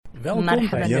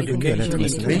مرحبا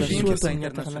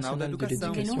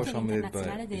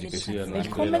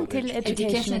Willkommen til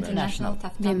Education International.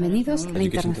 Bienvenidos a la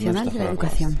Internacional de la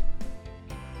Educación.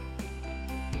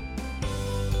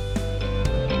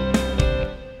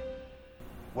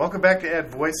 Welcome back to Ed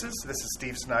Voices. This is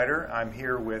Steve Snyder. I'm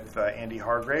here with Andy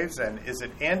Hargraves. And is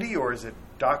it Andy or is it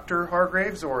Dr.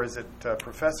 Hargraves or is it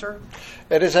Professor?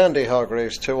 It is Andy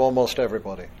Hargraves to almost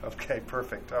everybody. Okay,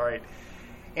 perfect. All right.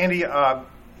 Andy,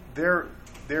 there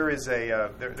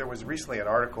was recently an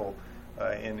article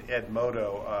in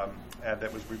Edmodo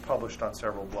that was republished on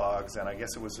several blogs, and I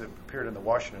guess it appeared in the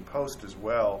Washington Post as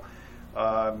well,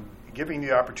 giving you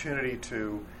the opportunity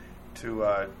to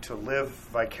live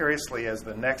vicariously as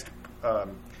the next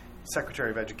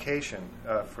Secretary of Education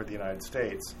for the United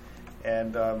States.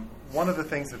 And one of the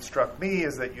things that struck me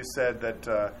is that you said that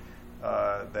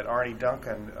Arne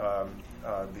Duncan,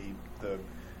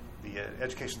 the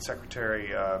Education Secretary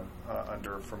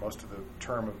for most of the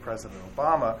term of President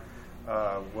Obama,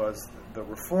 was the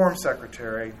Reform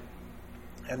Secretary,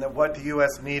 and that what the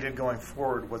U.S. needed going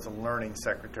forward was a Learning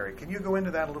Secretary. Can you go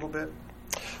into that a little bit?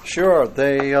 Sure.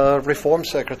 The Reform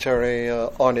Secretary,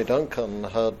 Arne Duncan,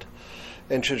 had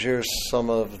introduced some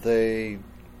of the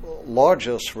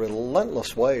largest,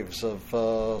 relentless waves of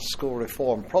school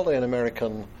reform, probably in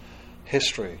American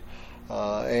history,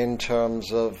 in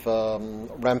terms of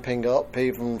ramping up,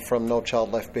 even from No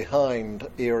Child Left Behind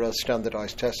era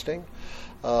standardized testing,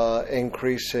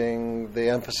 increasing the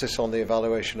emphasis on the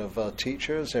evaluation of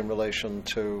teachers in relation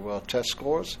to test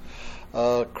scores,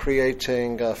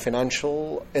 creating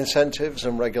financial incentives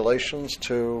and regulations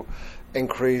to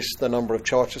increase the number of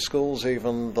charter schools,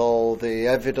 even though the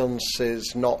evidence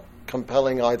is not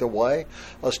compelling either way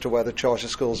as to whether charter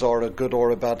schools are a good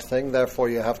or a bad thing. Therefore,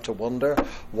 you have to wonder,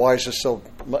 why is there so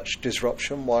much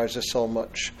disruption? Why is there so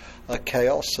much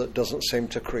chaos that doesn't seem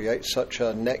to create such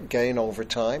a net gain over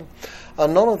time?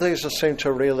 And none of these seem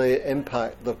to really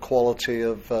impact the quality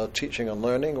of teaching and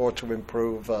learning, or to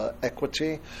improve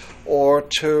equity, or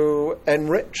to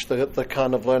enrich the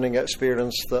kind of learning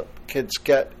experience that kids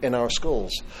get in our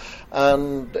schools.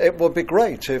 And it would be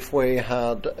great if we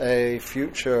had a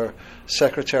future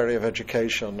Secretary of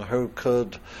Education who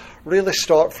could really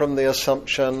start from the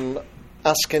assumption,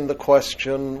 asking the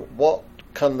question, what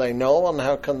can they know and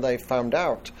how can they find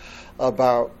out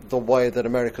about the way that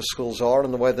America's schools are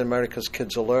and the way that America's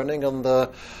kids are learning, and the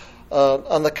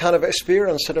kind of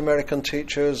experience that American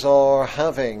teachers are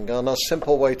having. And a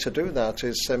simple way to do that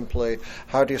is simply,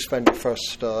 how do you spend your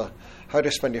first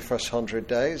 100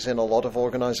 days in a lot of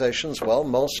organizations? Well,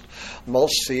 most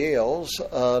CEOs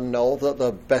know that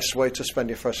the best way to spend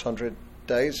your first 100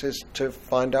 days is to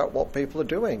find out what people are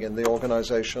doing in the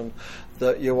organization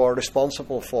that you are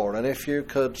responsible for. And if you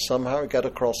could somehow get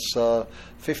across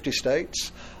 50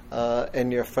 states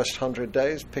in your first 100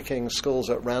 days, picking schools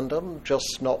at random,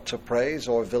 just not to praise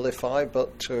or vilify,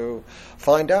 but to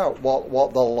find out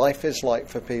what the life is like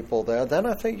for people there, then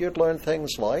I think you'd learn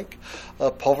things like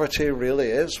poverty really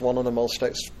is one of the most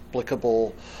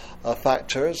explicable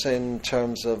factors in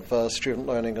terms of student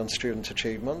learning and student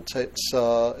achievement. It's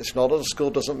not that a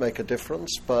school doesn't make a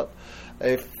difference, but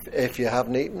if you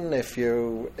haven't eaten, if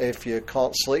you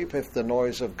can't sleep, if the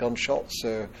noise of gunshots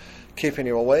are keeping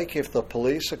you awake, if the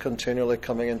police are continually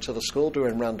coming into the school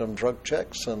doing random drug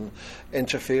checks and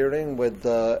interfering with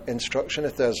instruction,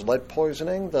 if there's lead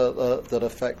poisoning that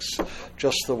affects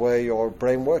just the way your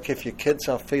brain works, if your kids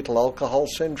have fetal alcohol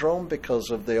syndrome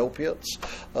because of the opiates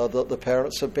that the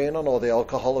parents have been on, or the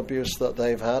alcohol abuse that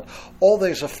they've had, all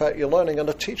these affect your learning, and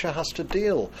a teacher has to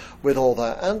deal with all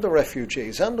that, and the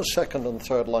refugees, and the second and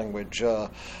third language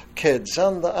kids,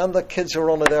 and the kids who are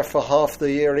only there for half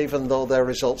the year, even though their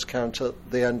results count at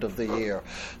the end of the year.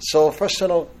 So first,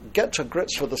 get to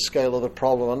grips with the scale of the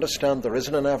problem. Understand there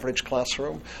isn't an average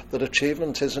classroom, that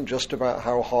achievement isn't just about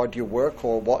how hard you work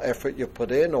or what effort you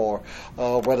put in, or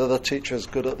whether the teacher is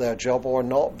good at their job or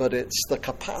not, but it's the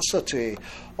capacity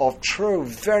of true,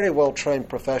 very well-trained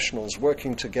professionals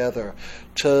working together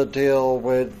to deal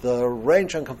with the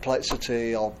range and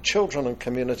complexity of children and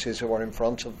communities who are in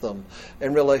front of them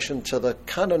in relation to the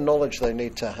kind of knowledge they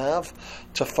need to have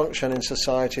to function in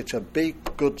society, to be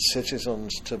good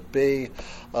citizens, to be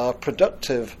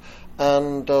productive,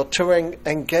 and to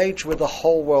engage with the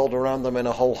whole world around them in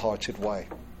a wholehearted way.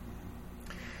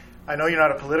 I know you're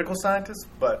not a political scientist,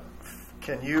 but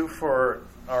can you, for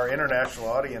our international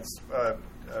audience,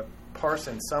 parse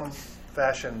in some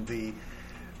fashion the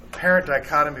apparent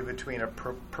dichotomy between a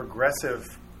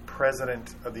progressive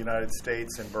president of the United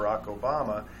States and Barack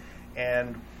Obama,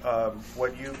 and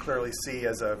what you clearly see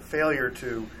as a failure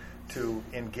to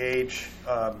engage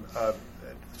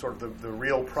sort of the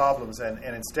real problems, and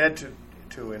instead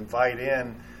to invite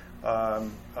in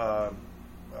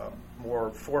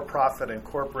more for-profit and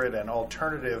corporate and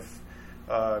alternative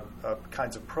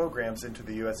kinds of programs into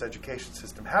the U.S. education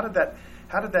system. How did that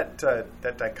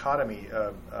dichotomy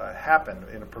happen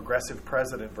in a progressive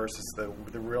president versus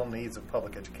the real needs of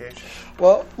public education?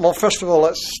 Well, first of all,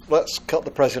 let's cut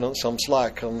the president some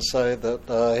slack and say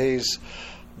that he's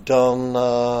done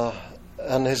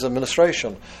and his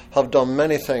administration have done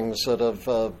many things that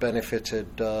have benefited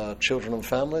children and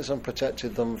families and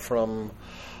protected them from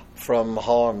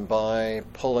harm by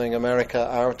pulling America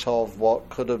out of what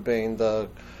could have been the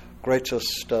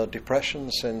greatest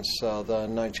depression since the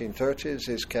 1930s.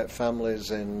 He's kept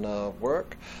families in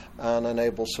work and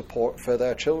enabled support for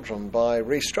their children by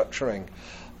restructuring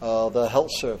the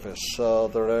health service.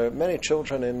 There are many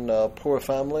children in poor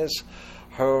families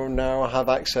who now have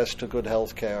access to good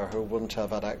health care, who wouldn't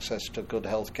have had access to good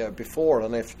health care before.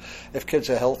 And if kids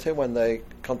are healthy when they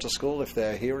come to school, if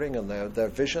their hearing and their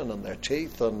vision and their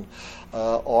teeth and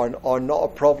are not a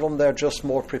problem, they're just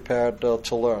more prepared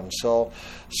to learn. So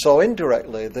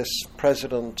indirectly, this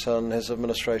president and his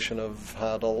administration have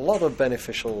had a lot of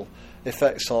beneficial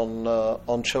effects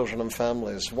on children and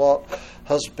families. What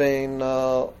has been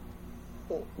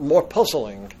more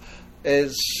puzzling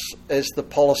is the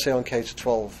policy on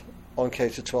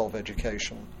K-12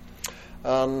 education,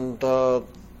 and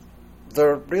there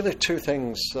are really two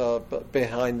things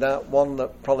behind that. One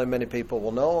that probably many people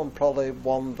will know, and probably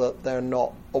one that they're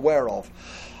not aware of.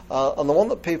 And the one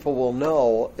that people will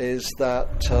know is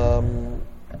that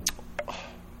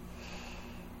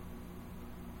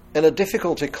in a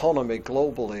difficult economy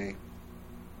globally,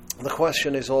 the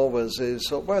question is always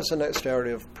where's the next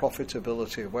area of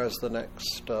profitability? Where's the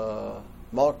next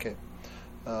market?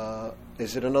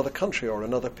 Is it another country or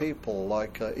another people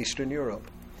like Eastern Europe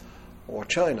or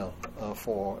China,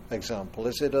 for example?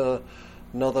 Is it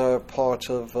another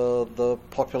part of the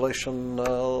population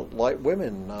like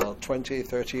women? 20,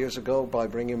 30 years ago, by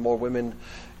bringing more women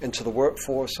into the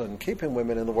workforce and keeping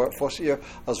women in the workforce,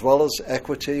 as well as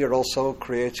equity, you're also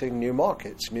creating new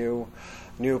markets, new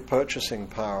purchasing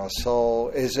power. So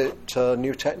is it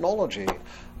new technology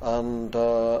and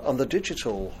the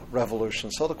digital revolution?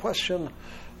 So the question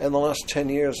in the last 10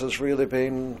 years has really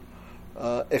been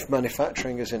if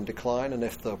manufacturing is in decline and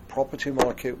if the property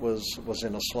market was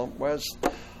in a slump, where's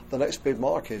the next big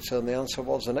market? And the answer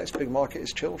was the next big market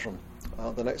is children.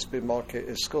 The next big market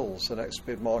is schools. The next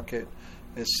big market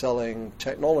is selling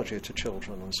technology to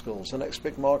children and schools. The next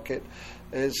big market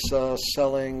is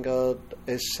selling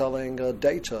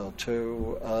data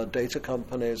to data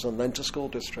companies, and then to school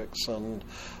districts, and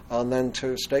then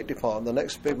to State Department. The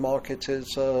next big market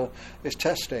is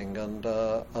testing and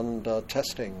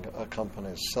testing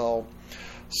companies. So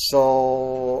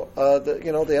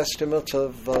the estimate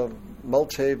of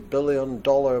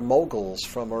multi-billion-dollar moguls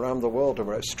from around the world who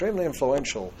are extremely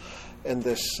influential in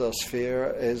this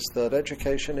sphere is that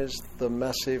education is the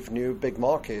massive new big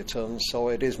market, and so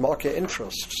it is market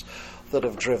interests that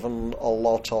have driven a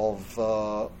lot of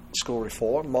school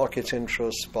reform, market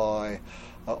interests by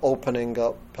opening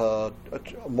up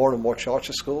more and more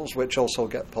charter schools, which also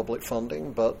get public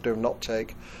funding but do not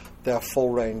take their full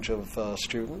range of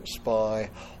students, by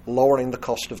lowering the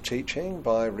cost of teaching,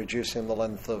 by reducing the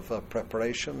length of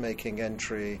preparation, making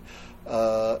entry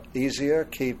easier,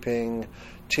 keeping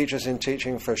teachers in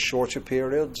teaching for shorter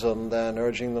periods and then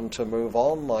urging them to move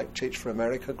on, like Teach for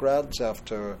America grads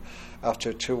after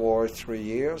 2 or 3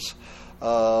 years.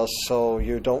 So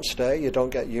you don't stay, you don't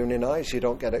get unionized, you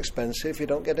don't get expensive, you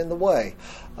don't get in the way.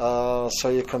 So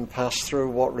you can pass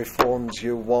through what reforms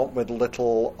you want with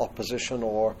little opposition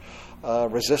or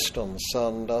resistance.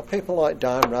 And people like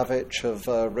Diane Ravitch have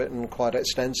written quite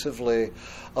extensively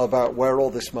about where all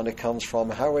this money comes from,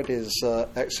 how it is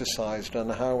exercised,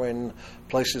 and how in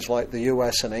places like the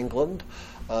US and England,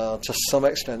 to some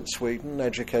extent Sweden,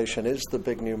 education is the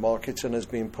big new market and has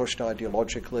been pushed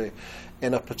ideologically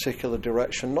in a particular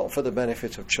direction, not for the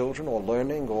benefit of children or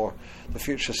learning or the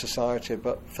future society,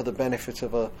 but for the benefit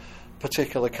of a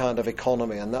particular kind of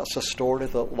economy. And that's a story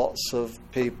that lots of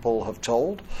people have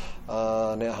told,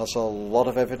 and it has a lot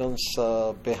of evidence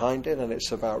behind it, and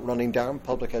it's about running down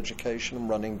public education,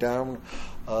 running down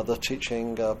the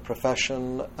teaching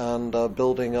profession, and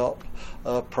building up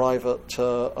private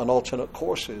and alternate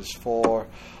courses for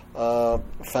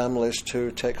families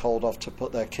to take hold of to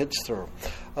put their kids through.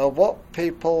 What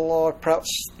people are perhaps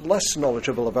less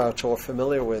knowledgeable about or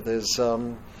familiar with is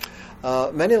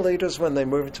many leaders, when they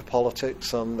move into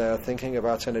politics and they're thinking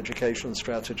about an education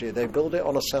strategy, they build it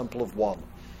on a sample of one.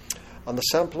 And the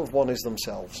sample of one is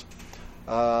themselves.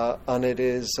 and it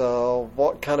is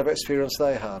what kind of experience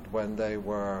they had when they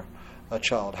were a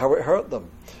child, how it hurt them,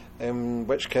 in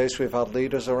which case we've had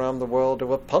leaders around the world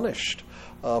who have punished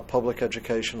public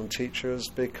education and teachers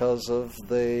because of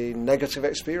the negative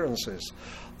experiences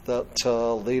that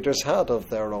leaders had of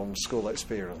their own school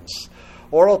experience.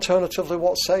 Or alternatively,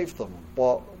 what saved them,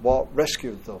 what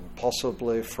rescued them,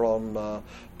 possibly from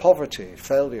poverty,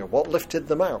 failure, what lifted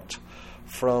them out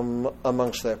from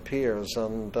amongst their peers.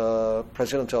 And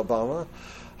President Obama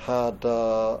had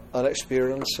an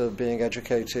experience of being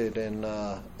educated in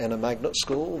a magnet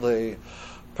school. The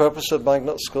purpose of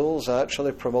magnet schools,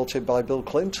 actually promoted by Bill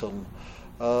Clinton,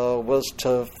 was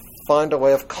to find a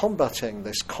way of combating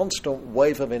this constant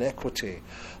wave of inequity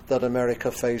that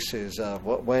America faces.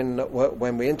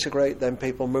 When we integrate, then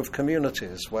people move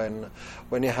communities. When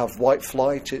you have white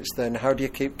flight, it's then how do you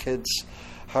keep kids?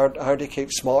 How do you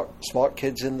keep smart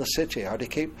kids in the city? How do you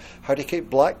keep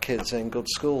black kids in good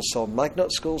schools? So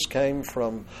magnet schools came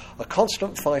from a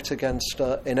constant fight against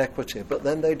inequity, but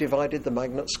then they divided the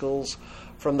magnet schools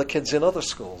from the kids in other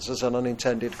schools as an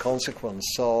unintended consequence.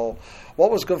 So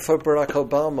what was good for Barack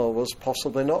Obama was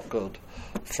possibly not good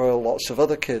for lots of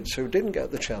other kids who didn't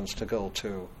get the chance to go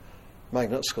to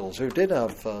magnet schools, who did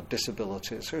have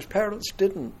disabilities, whose parents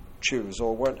didn't choose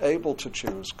or weren't able to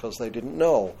choose because they didn't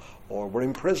know, or were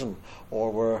in prison,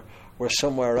 or were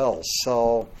somewhere else.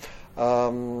 So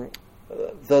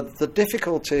the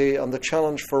difficulty and the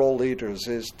challenge for all leaders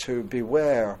is to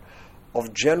beware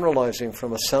of generalizing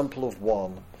from a sample of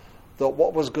one that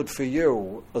what was good for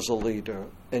you as a leader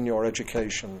in your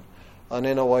education and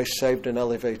in a way saved and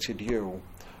elevated you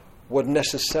would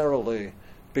necessarily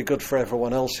be good for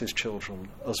everyone else's children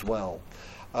as well.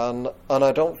 And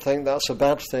I don't think that's a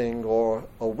bad thing or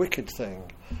a wicked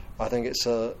thing. I think it's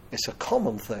a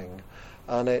common thing,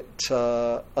 and it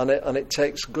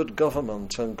takes good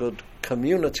government and good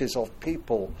communities of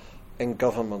people in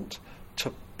government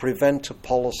to prevent a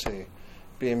policy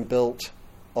being built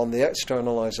on the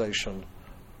externalization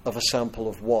of a sample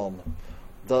of one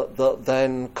that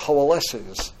then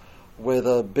coalesces with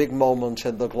a big moment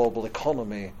in the global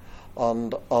economy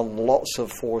and on lots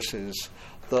of forces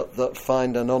that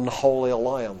find an unholy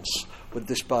alliance with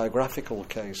this biographical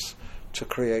case to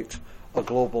create a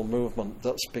global movement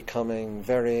that's becoming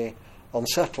very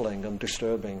unsettling and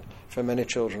disturbing for many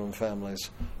children and families,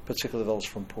 particularly those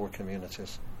from poor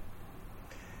communities.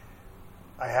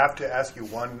 I have to ask you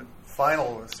one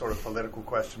final sort of political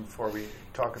question before we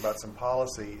talk about some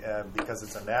policy, because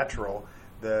it's a natural.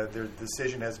 The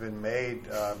decision has been made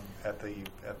at the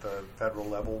federal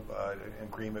level, an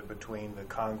agreement between the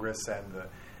Congress and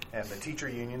the teacher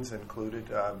unions included,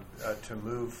 to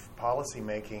move policy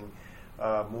making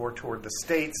more toward the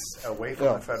states, away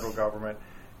from the federal government.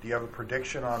 Do you have a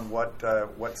prediction on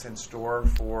what's in store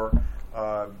for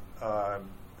the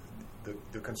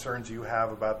concerns you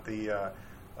have about the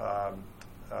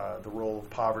role of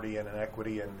poverty and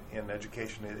inequity in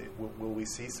education? Will we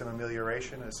see some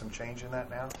amelioration and some change in that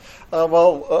now?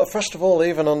 First of all,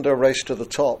 even under Race to the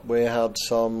Top, we had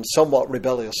some somewhat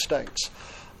rebellious states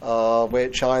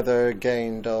which either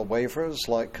gained waivers,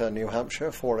 like New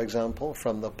Hampshire, for example,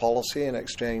 from the policy in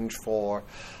exchange for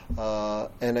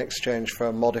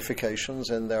modifications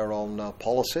in their own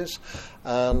policies,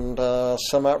 and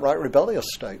some outright rebellious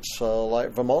states,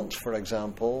 like Vermont, for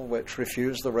example, which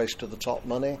refused the Race to the Top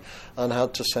money and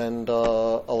had to send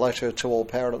a letter to all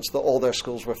parents that all their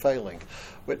schools were failing,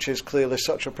 which is clearly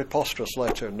such a preposterous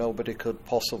letter. Nobody could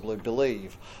possibly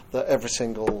believe that every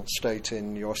single state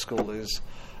in your school is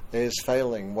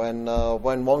failing.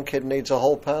 When one kid needs a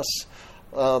whole pass,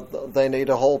 they need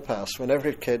a whole pass. When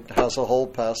every kid has a whole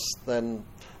pass, then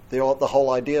the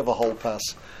whole idea of a whole pass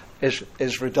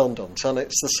is redundant. And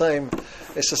it's the same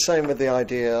with the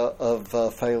idea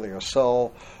of failure.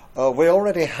 So we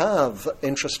already have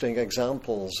interesting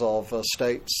examples of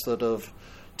states that have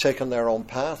taken their own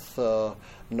path,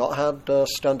 not had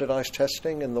standardized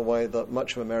testing in the way that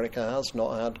much of America has,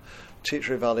 not had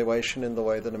teacher evaluation in the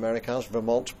way that America has.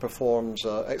 Vermont performs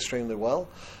extremely well.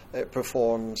 It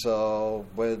performs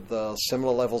with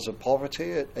similar levels of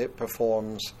poverty. It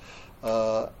performs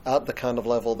at the kind of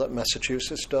level that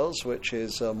Massachusetts does, which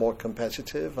is more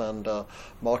competitive and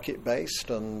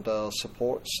market-based and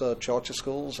supports charter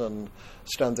schools and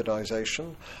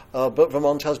standardization. But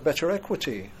Vermont has better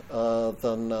equity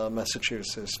than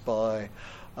Massachusetts by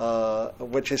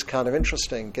which is kind of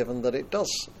interesting given that it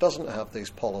doesn't have these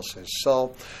policies.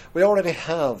 So we already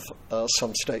have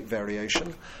some state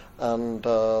variation, and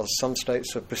some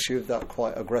states have pursued that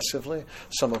quite aggressively.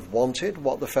 Some have wanted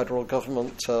what the federal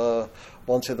government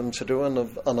wanted them to do and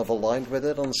have aligned with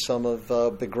it, and some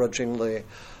have begrudgingly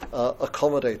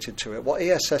accommodated to it. What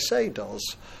ESSA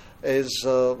does is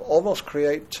almost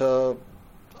create a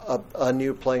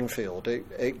new playing field.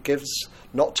 It gives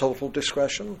not total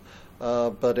discretion,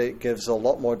 but it gives a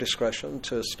lot more discretion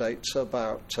to states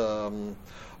about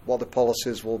what the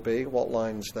policies will be, what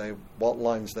lines they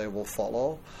will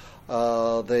follow.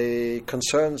 The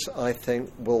concerns, I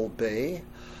think, will be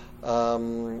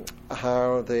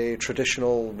how the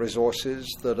traditional resources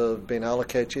that have been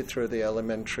allocated through the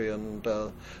Elementary and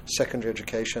Secondary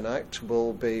Education Act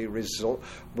will be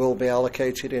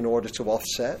allocated in order to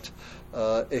offset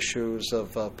issues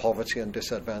of poverty and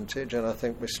disadvantage, and I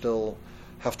think we still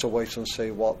have to wait and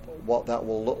see what that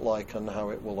will look like and how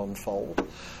it will unfold.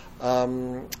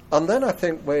 And then I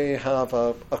think we have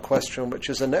a question which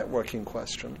is a networking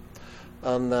question,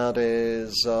 and that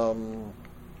is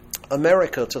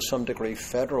America, to some degree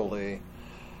federally,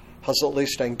 has at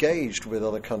least engaged with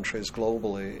other countries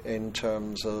globally in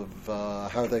terms of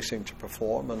how they seem to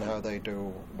perform and how they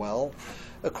do well.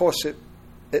 Of course,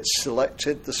 it's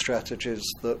selected the strategies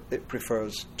that it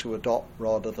prefers to adopt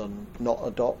rather than not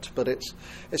adopt, but it's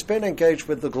been engaged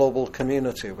with the global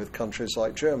community, with countries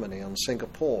like Germany and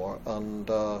Singapore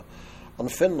and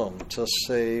Finland, to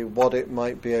see what it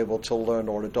might be able to learn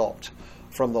or adopt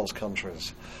from those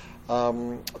countries.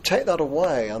 Take that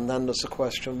away, and then there's the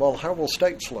question, well, how will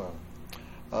states learn?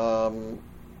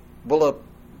 Will a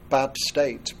bad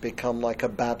state become like a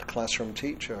bad classroom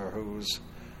teacher who's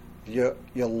you're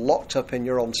locked up in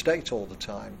your own state all the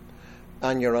time,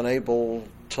 and you're unable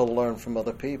to learn from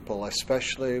other people,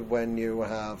 especially when you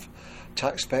have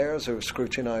taxpayers who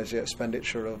scrutinize the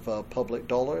expenditure of public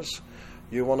dollars?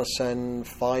 You want to send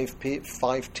five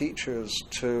teachers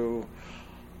to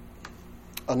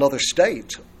another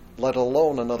state, let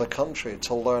alone another country,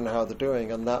 to learn how they're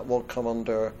doing, and that will come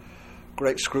under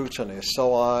great scrutiny.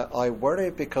 So I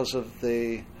worry, because of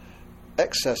the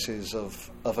excesses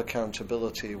of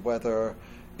accountability, whether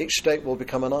each state will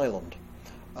become an island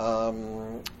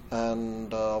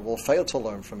and will fail to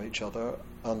learn from each other.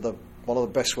 And one of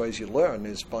the best ways you learn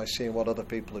is by seeing what other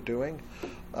people are doing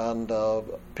and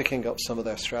picking up some of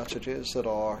their strategies that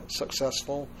are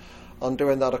successful, and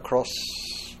doing that across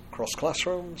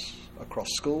classrooms, across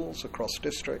schools, across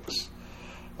districts,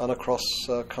 and across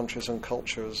countries and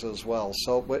cultures as well.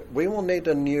 So we will need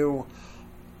a new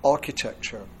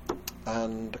architecture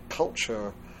and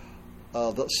culture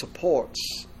that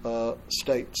supports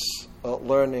states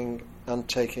learning and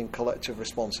taking collective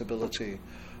responsibility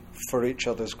for each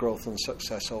other's growth and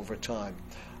success over time.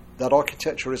 That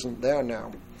architecture isn't there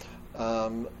now.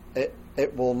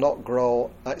 It will not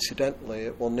grow accidentally.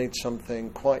 It will need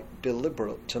something quite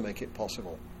deliberate to make it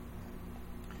possible.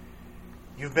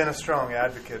 You've been a strong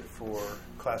advocate for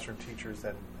classroom teachers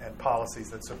and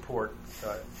policies that support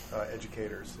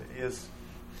educators.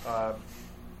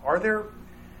 Are there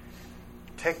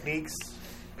techniques,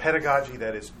 pedagogy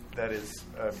that is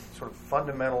sort of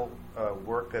fundamental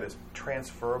work that is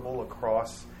transferable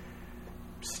across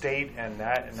state and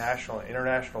national and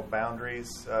international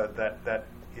boundaries that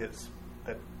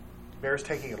bears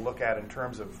taking a look at in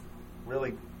terms of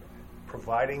really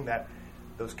providing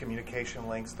those communication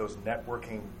links, those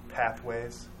networking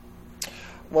pathways?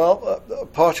 Well,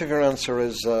 part of your answer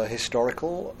is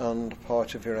historical, and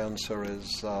part of your answer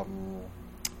is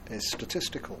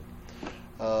statistical.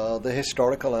 The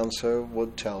historical answer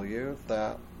would tell you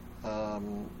that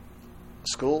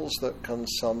schools that can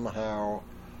somehow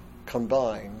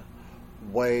combine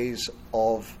ways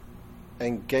of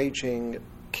engaging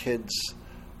kids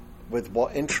with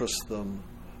what interests them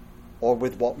or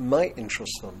with what might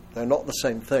interest them, they're not the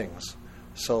same things.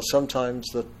 So sometimes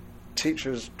the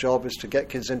teacher's job is to get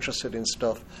kids interested in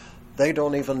stuff they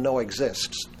don't even know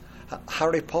exists.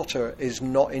 Harry Potter is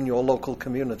not in your local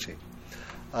community,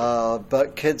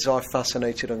 but kids are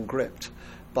fascinated and gripped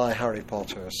by Harry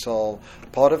Potter. So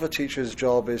part of a teacher's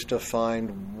job is to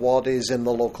find what is in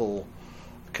the local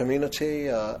community,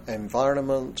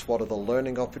 environment, what are the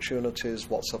learning opportunities,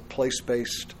 what's a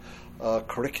place-based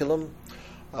curriculum,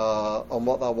 and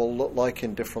what that will look like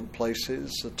in different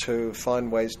places, to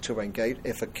find ways to engage.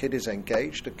 If a kid is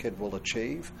engaged, a kid will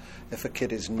achieve. If a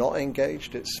kid is not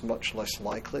engaged, it's much less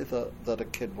likely that a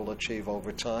kid will achieve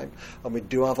over time. And we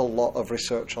do have a lot of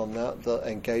research on that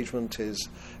engagement is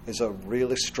a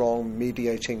really strong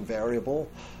mediating variable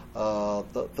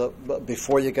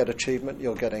Before you get achievement,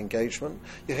 you'll get engagement.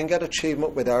 You can get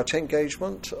achievement without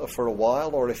engagement for a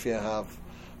while, or if you have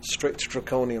strict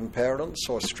draconian parents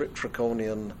or strict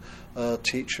draconian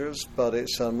teachers, but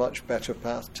it's a much better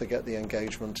path to get the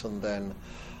engagement and then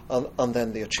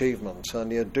the achievement.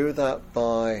 And you do that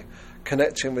by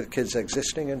connecting with kids'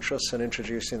 existing interests and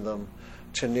introducing them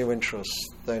to new interests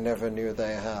they never knew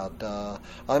they had.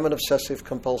 I'm an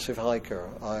obsessive-compulsive hiker.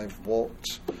 I've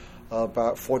walked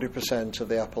about 40% of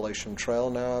the Appalachian Trail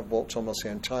now. I've walked almost the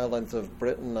entire length of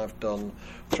Britain. I've done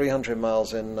 300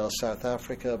 miles in South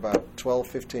Africa, about 12,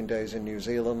 15 days in New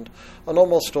Zealand, and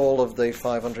almost all of the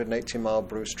 580-mile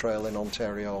Bruce Trail in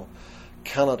Ontario,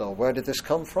 Canada. Where did this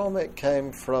come from? It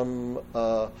came from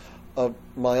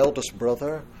my eldest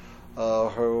brother,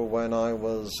 who, when I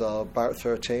was about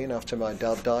 13, after my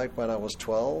dad died when I was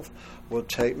 12, would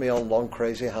take me on long,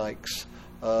 crazy hikes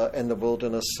in the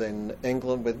wilderness in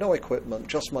England with no equipment,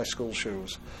 just my school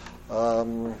shoes,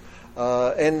 in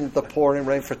the pouring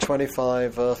rain for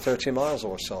 25, 30 miles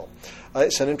or so.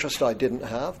 It's an interest I didn't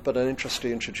have, but an interest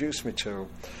he introduced me to,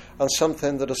 and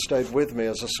something that has stayed with me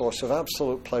as a source of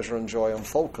absolute pleasure and joy and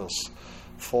focus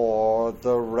for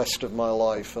the rest of my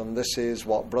life. And this is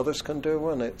what brothers can do,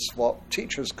 and it's what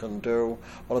teachers can do.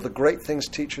 One of the great things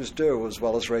teachers do, as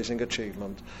well as raising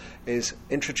achievement, is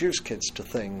introduce kids to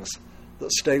things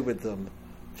that stay with them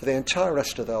for the entire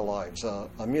rest of their lives. A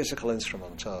musical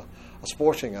instrument, a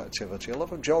sporting activity, a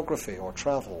love of geography or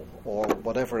travel or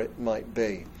whatever it might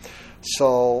be.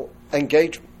 So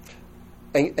engaging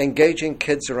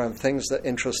kids around things that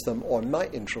interest them or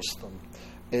might interest them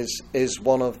is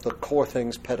one of the core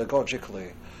things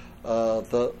pedagogically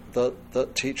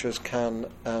that teachers can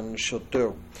and should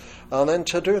do. And then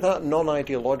to do that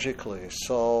non-ideologically.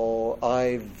 So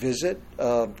I visit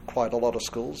quite a lot of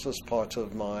schools as part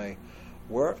of my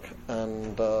work,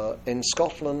 and in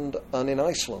Scotland and in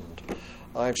Iceland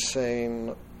I've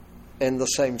seen in the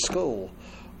same school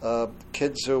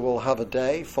kids who will have a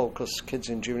day focused, kids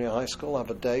in junior high school have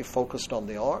a day focused on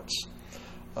the arts,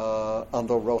 and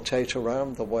they'll rotate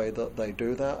around the way that they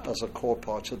do that as a core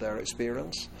part of their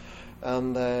experience.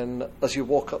 And then as you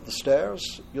walk up the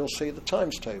stairs, you'll see the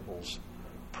times tables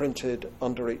printed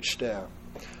under each stair.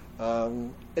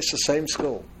 It's the same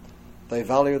school. They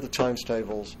value the times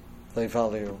tables, they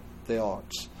value the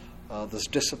arts. There's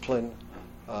discipline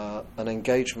and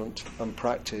engagement and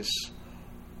practice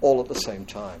all at the same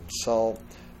time. So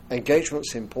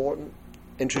engagement's important.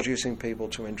 Introducing people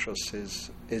to interests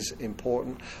is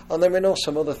important. And then we know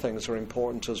some other things are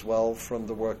important as well from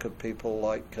the work of people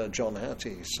like John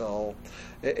Hattie. So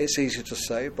it's easy to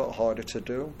say but harder to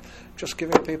do. Just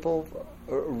giving people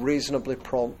reasonably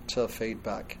prompt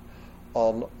feedback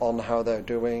on how they're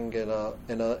doing in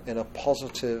a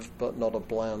positive but not a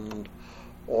bland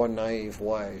or naive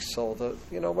way, so that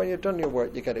when you've done your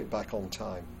work you get it back on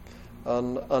time.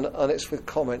 And it's with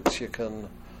comments you can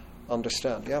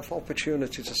understand. You have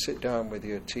opportunity to sit down with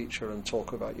your teacher and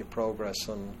talk about your progress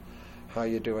and how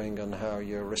you're doing and how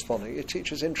you're responding. Your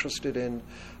teacher's interested in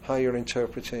how you're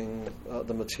interpreting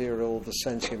the material, the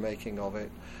sense you're making of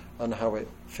it, and how it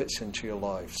fits into your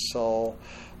life. So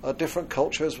different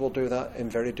cultures will do that in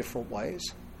very different ways.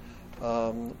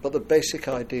 But the basic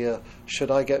idea,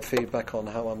 should I get feedback on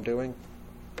how I'm doing?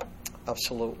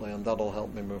 Absolutely, and that'll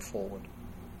help me move forward.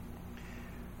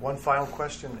 One final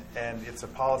question, and it's a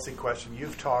policy question.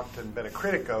 You've talked and been a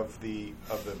critic of the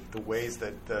ways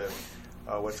that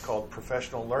what's called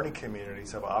professional learning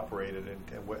communities have operated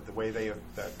and the way they have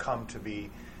come to be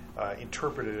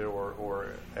interpreted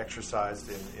or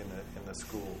exercised in the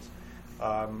schools.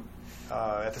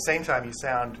 At the same time, you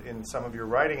sound in some of your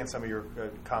writing and some of your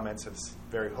comments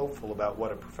very hopeful about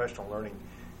what a professional learning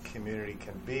community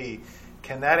can be.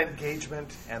 Can that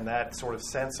engagement and that sort of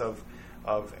sense of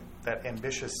that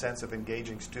ambitious sense of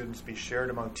engaging students be shared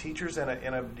among teachers? Do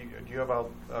you have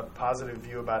a positive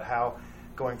view about how,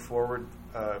 going forward,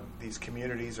 these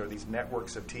communities or these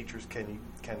networks of teachers can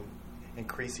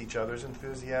increase each other's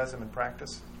enthusiasm and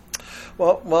practice?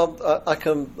 Well, I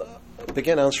can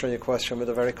begin answering your question with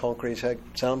a very concrete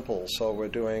example. So we're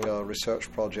doing a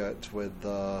research project with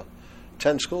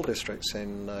 10 school districts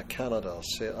in Canada,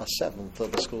 a seventh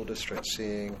of the school districts,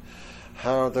 seeing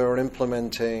how they're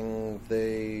implementing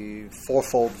the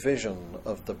fourfold vision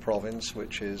of the province,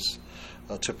 which is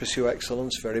to pursue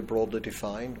excellence, very broadly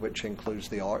defined, which includes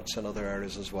the arts and other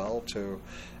areas as well, to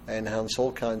enhance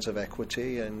all kinds of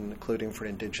equity, including for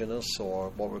Indigenous or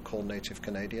what we call Native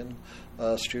Canadian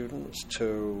students,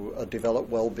 to develop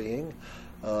well-being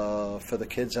for the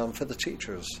kids and for the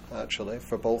teachers, actually,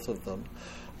 for both of them,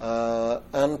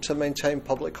 and to maintain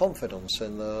public confidence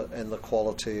in the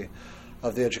quality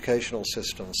of the educational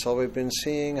system. So we've been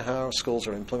seeing how schools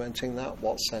are implementing that,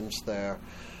 what sense they're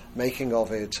making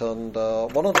of it. And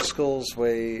one of the schools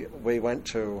we went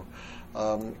to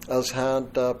has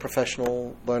had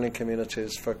professional learning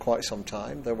communities for quite some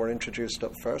time. They were introduced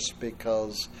at first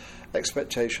because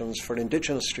expectations for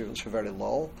Indigenous students were very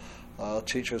low.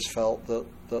 Teachers felt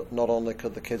that not only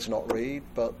could the kids not read,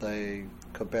 but they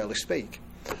could barely speak.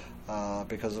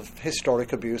 Because of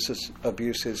historic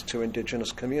abuses to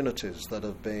Indigenous communities that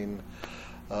have been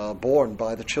borne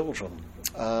by the children.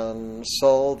 And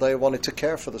so they wanted to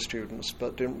care for the students,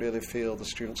 but didn't really feel the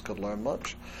students could learn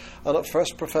much. And at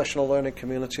first, professional learning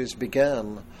communities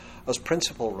began as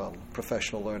principal-run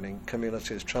professional learning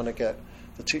communities, trying to get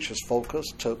the teachers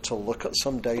focused, to look at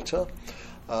some data,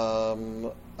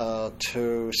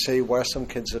 to see where some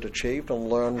kids had achieved and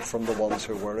learn from the ones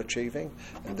who were achieving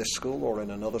in this school or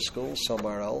in another school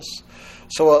somewhere else.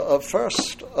 So at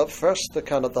first, the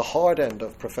kind of the hard end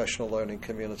of professional learning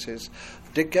communities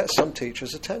did get some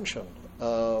teachers' attention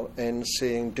in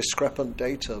seeing discrepant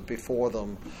data before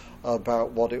them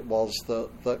about what it was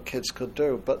that kids could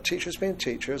do. But teachers being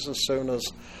teachers, as soon as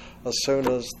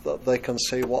they can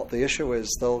see what the issue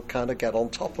is, they'll kind of get on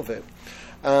top of it.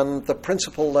 And the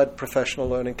principal-led professional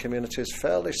learning communities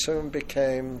fairly soon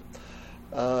became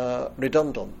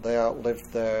redundant. They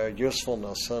outlived their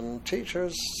usefulness, and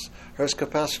teachers whose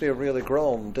capacity had really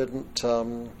grown didn't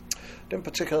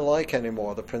particularly like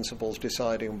anymore the principals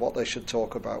deciding what they should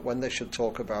talk about, when they should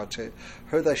talk about it,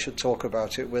 who they should talk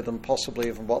about it with, and possibly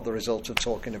even what the result of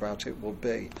talking about it would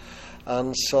be.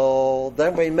 And so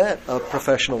then we met a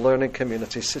professional learning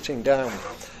community sitting down.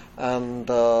 And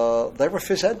they were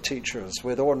phys ed teachers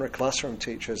with ordinary classroom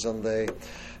teachers, and the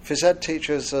phys ed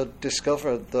teachers had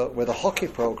discovered that with a hockey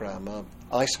program, an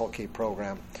ice hockey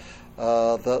program,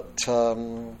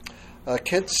 that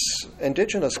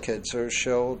Indigenous kids who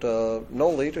showed no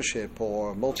leadership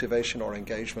or motivation or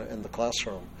engagement in the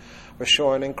classroom were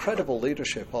showing incredible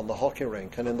leadership on the hockey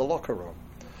rink and in the locker room.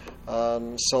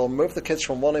 So move the kids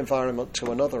from one environment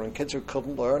to another, and kids who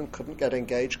couldn't learn, couldn't get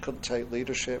engaged, couldn't take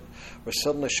leadership, were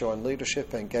suddenly showing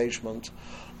leadership, engagement,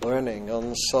 learning.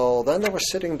 And so then they were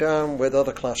sitting down with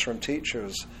other classroom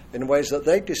teachers in ways that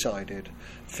they decided,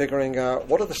 figuring out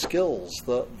what are the skills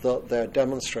that they're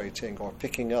demonstrating or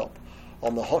picking up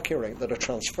on the hockey rink that are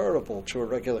transferable to a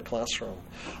regular classroom.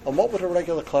 And what would a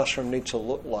regular classroom need to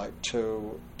look like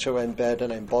to embed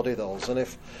and embody those? And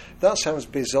if that sounds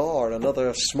bizarre,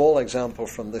 another small example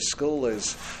from this school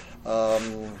is some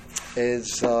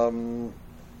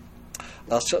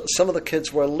of the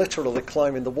kids were literally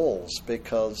climbing the walls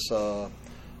because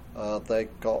they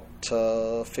got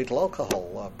fetal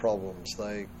alcohol problems.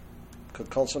 They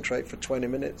could concentrate for 20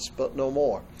 minutes, but no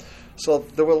more. So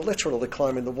they were literally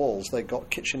climbing the walls. They got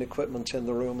kitchen equipment in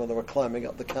the room and they were climbing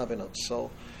up the cabinets. So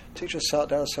teachers sat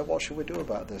down and said, what should we do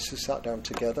about this? They sat down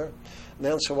together. And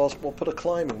the answer was, we'll put a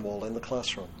climbing wall in the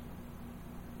classroom.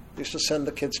 They used to send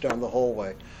the kids down the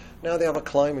hallway. Now they have a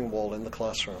climbing wall in the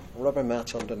classroom, a rubber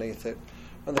mat underneath it.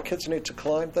 And the kids need to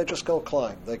climb, they just go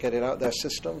climb. They get it out their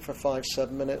system for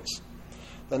 5-7 minutes.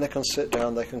 Then they can sit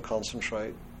down, they can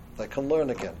concentrate, they can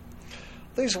learn again.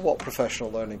 These are what professional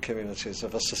learning communities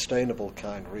of a sustainable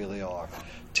kind really are.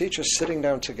 Teachers sitting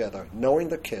down together, knowing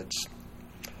the kids,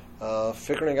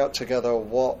 figuring out together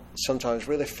what sometimes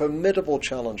really formidable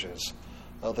challenges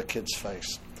the kids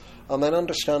face, and then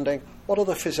understanding what do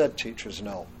the phys ed teachers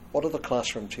know, what do the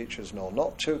classroom teachers know.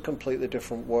 Not two completely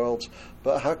different worlds,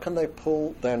 but how can they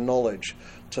pull their knowledge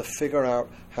to figure out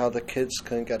how the kids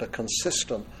can get a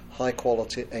consistent,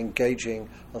 high-quality, engaging,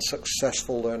 and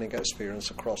successful learning experience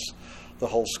across the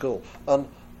whole school. And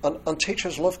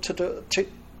teachers love to do.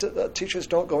 Teachers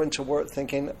don't go into work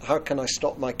thinking, how can I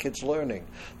stop my kids learning?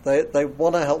 They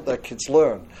want to help their kids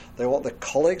learn. They want their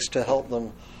colleagues to help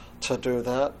them to do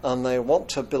that, and they want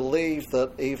to believe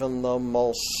that even the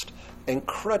most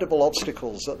incredible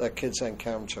obstacles that their kids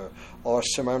encounter are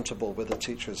surmountable with the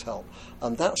teacher's help.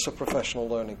 And that's a professional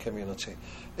learning community.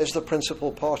 Is the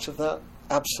principal part of that?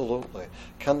 Absolutely.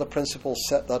 Can the principal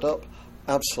set that up?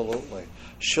 Absolutely.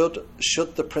 Should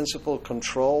the principal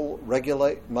control,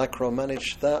 regulate,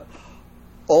 micromanage that?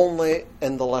 Only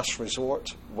in the last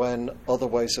resort, when other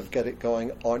ways of get it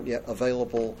going aren't yet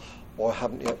available or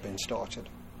haven't yet been started.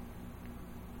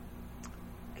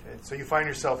 Okay, so you find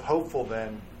yourself hopeful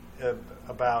then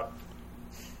about,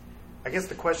 I guess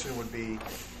the question would be,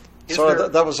 sorry,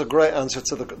 that was a great answer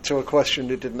to a question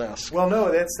you didn't ask. Well, no,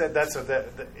 it's a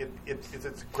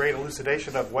great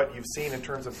elucidation of what you've seen in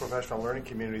terms of professional learning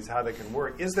communities, how they can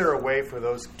work. Is there a way for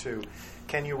those to,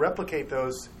 can you replicate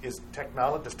those? Does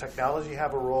technology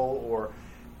have a role, or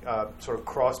sort of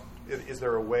cross? Is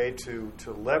there a way to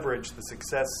leverage the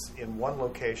success in one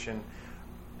location,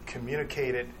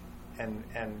 communicate it, and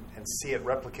see it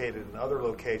replicated in other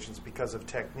locations because of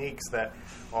techniques that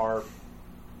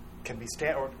can be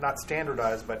not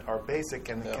standardized, but are basic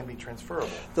and can be transferable?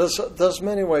 There's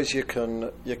many ways you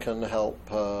can help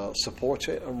support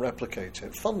it and replicate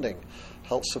it. Funding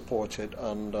helps support it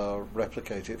and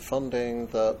replicate it. Funding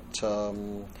that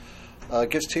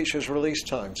gives teachers release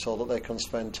time so that they can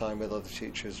spend time with other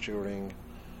teachers during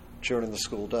the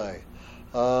school day.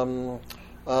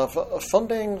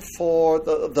 Funding for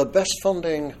the best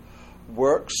funding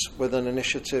works with an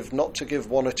initiative not to give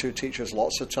one or two teachers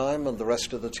lots of time and the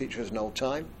rest of the teachers no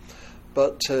time,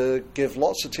 but to give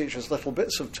lots of teachers little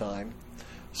bits of time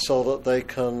so that they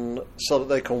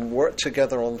can work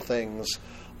together on things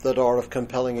that are of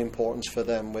compelling importance for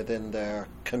them within their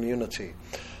community.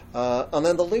 And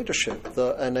then the leadership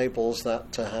that enables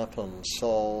that to happen.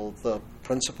 So the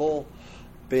principal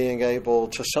being able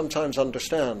to sometimes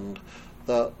understand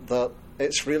that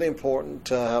it's really important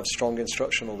to have strong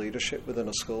instructional leadership within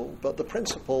a school, but the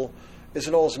principal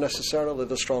isn't always necessarily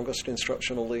the strongest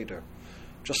instructional leader.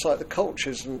 Just like the coach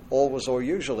isn't always or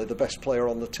usually the best player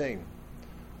on the team,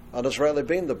 and has rarely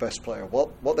been the best player.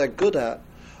 What they're good at,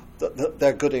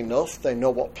 they're good enough, they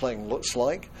know what playing looks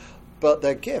like, but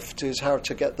their gift is how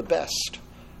to get the best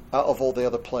out of all the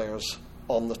other players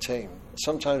on the team.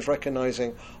 Sometimes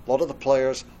recognizing a lot of the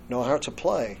players know how to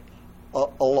play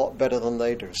a lot better than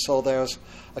they do. So there's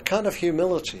a kind of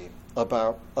humility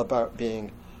about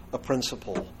being a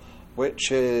principal,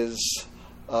 which is,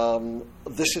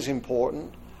 this is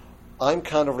important. I'm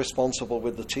kind of responsible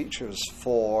with the teachers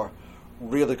for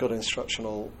really good instruction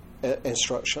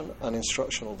and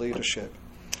instructional leadership.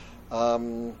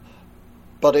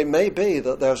 But it may be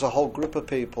that there's a whole group of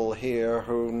people here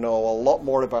who know a lot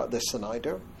more about this than I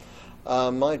do.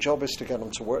 My job is to get them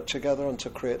to work together and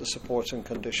to create the support and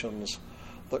conditions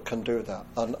that can do that.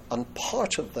 And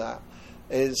part of that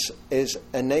is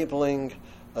enabling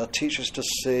teachers to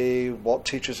see what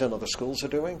teachers in other schools are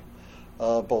doing,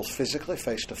 both physically,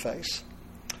 face-to-face,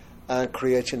 and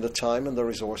creating the time and the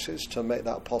resources to make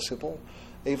that possible.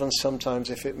 Even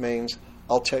sometimes if it means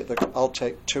I'll take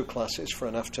 2 classes for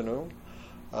an afternoon,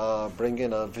 bring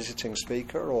in a visiting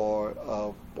speaker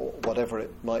or whatever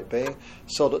it might be,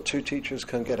 so that 2 teachers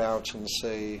can get out and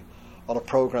see on a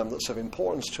program that's of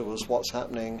importance to us what's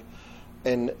happening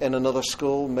in another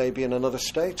school, maybe in another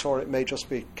state, or it may just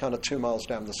be kind of 2 miles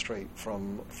down the street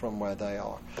from where they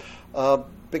are.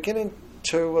 Beginning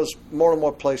to, as more and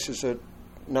more places are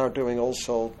now doing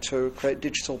also, to create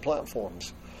digital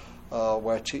platforms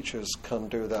where teachers can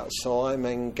do that. So I'm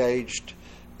engaged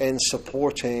in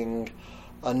supporting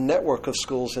a network of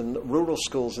schools, rural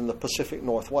schools in the Pacific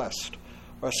Northwest,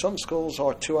 where some schools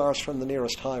are 2 hours from the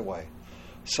nearest highway.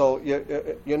 So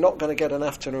you're not going to get an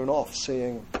afternoon off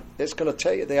seeing. It's going to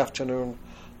take you the afternoon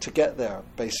to get there,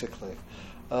 basically.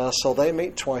 So they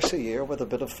meet twice a year with a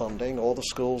bit of funding, all the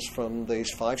schools from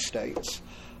these 5 states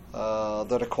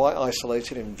that are quite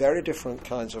isolated in very different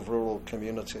kinds of rural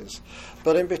communities.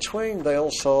 But in between, they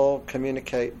also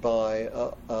communicate by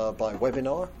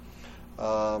webinar.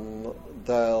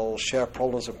 They'll share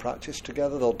problems of practice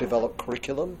together. They'll develop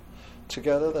curriculum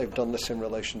together. They've done this in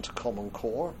relation to Common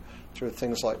Core through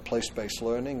things like place-based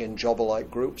learning in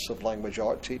job-alike groups of language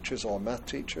art teachers or math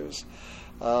teachers.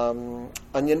 And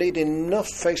you need enough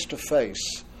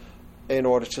face-to-face in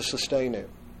order to sustain it.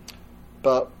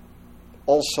 But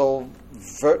also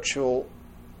virtual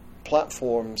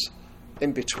platforms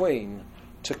in between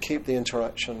to keep the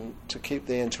interaction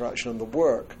and the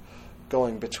work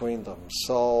going between them.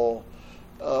 So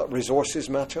resources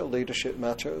matter, leadership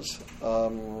matters.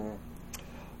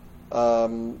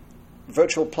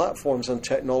 Virtual platforms and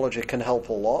technology can help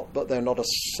a lot, but they're not a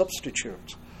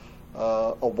substitute,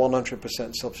 a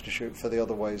 100% substitute for the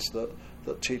other ways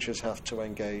that teachers have to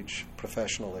engage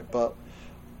professionally. But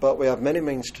we have many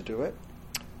means to do it,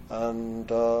 and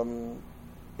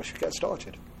we should get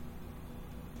started.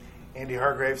 Andy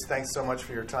Hargraves, thanks so much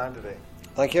for your time today.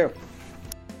 Thank you.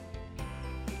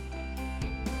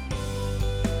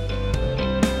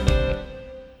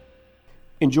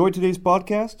 Enjoyed today's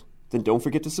podcast? Then don't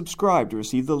forget to subscribe to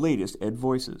receive the latest Ed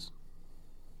Voices.